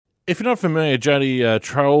If you're not familiar, Jodi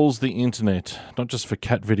trolls the internet, not just for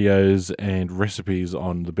cat videos and recipes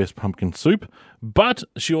on the best pumpkin soup, but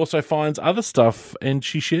she also finds other stuff and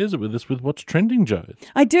she shares it with us with what's trending, Jo.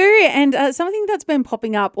 I do, and something that's been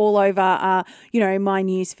popping up all over, my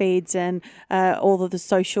news feeds and all of the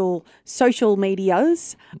social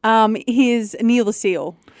medias is Neil the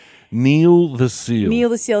Seal. Neil the Seal. Neil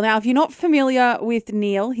the Seal. Now, if you're not familiar with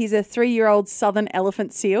Neil, he's a 3-year-old southern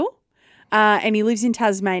elephant seal. And he lives in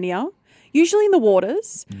Tasmania, usually in the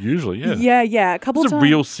waters. Usually, yeah. Yeah. A couple times. It's a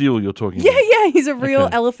real seal you're talking about. Yeah. He's a real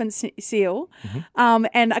elephant seal. Mm-hmm.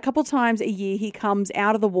 And a couple times a year he comes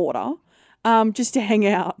out of the water just to hang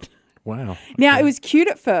out. Wow. Okay. Now, it was cute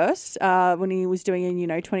at first when he was doing in,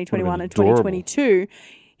 2021 and 2022.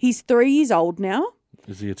 He's 3 years old now.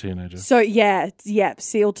 Is he a teenager? So, yeah,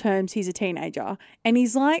 seal terms, he's a teenager. And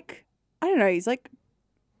he's like, I don't know, he's like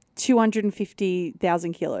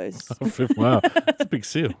 250,000 kilos. Wow, that's a big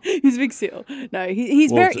seal. He's a big seal. No,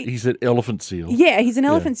 he's he's an elephant seal. Yeah, he's an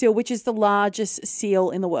elephant seal, which is the largest seal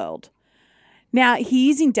in the world. Now, he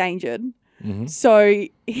is endangered. Mm-hmm. So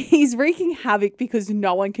he's wreaking havoc because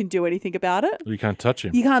no one can do anything about it. You can't touch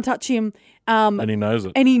him. You can't touch him. And he knows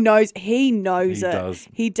it. And he knows it. He does.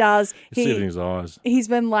 He does. You see it in his eyes. He's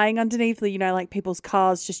been laying underneath, like people's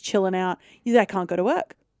cars, just chilling out. They can't go to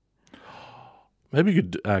work. Maybe you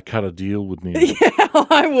could cut a deal with Neil. Yeah,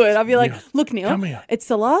 I would. I'd be like, look, Neil, come here. It's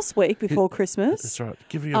the last week before Christmas. That's right.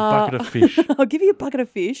 Give you a bucket of fish. I'll give you a bucket of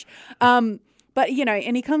fish. But,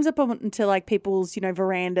 and he comes up onto people's,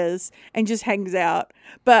 verandas and just hangs out.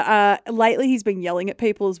 But lately he's been yelling at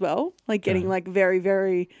people as well, getting very,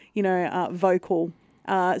 very, vocal.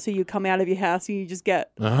 So you come out of your house and you just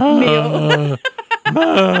get Neil.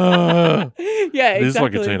 Yeah, exactly. He's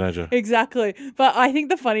like a teenager. Exactly. But I think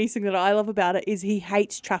the funniest thing that I love about it is he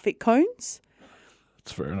hates traffic cones.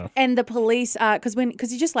 That's fair enough. And the police,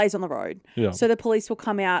 because he just lays on the road. Yeah. So the police will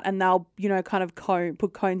come out and they'll, kind of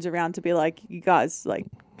put cones around to be like, you guys,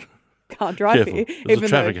 can't drive Careful. here. There's a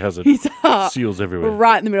traffic hazard. Seals everywhere.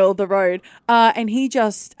 Right in the middle of the road. And he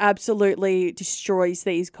just absolutely destroys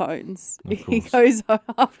these cones. He goes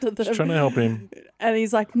after them. Just trying to help him. And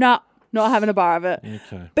he's like, nah. Not having a bar of it.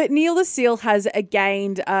 Okay. But Neil the Seal has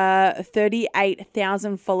gained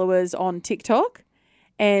 38,000 followers on TikTok.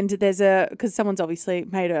 And because someone's obviously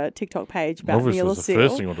made a TikTok page about Neil the Seal. Obviously, it's the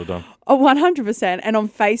first thing I would have done. Oh, 100%. And on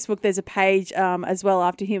Facebook, there's a page as well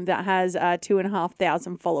after him that has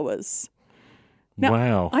 2,500 followers. Now,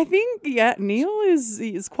 wow. I think, Neil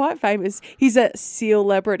is quite famous. He's a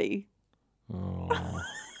seal-lebrity. Oh.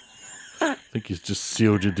 I think he's just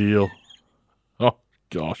sealed your deal. Oh,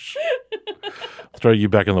 gosh. Throw you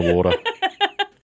back in the water.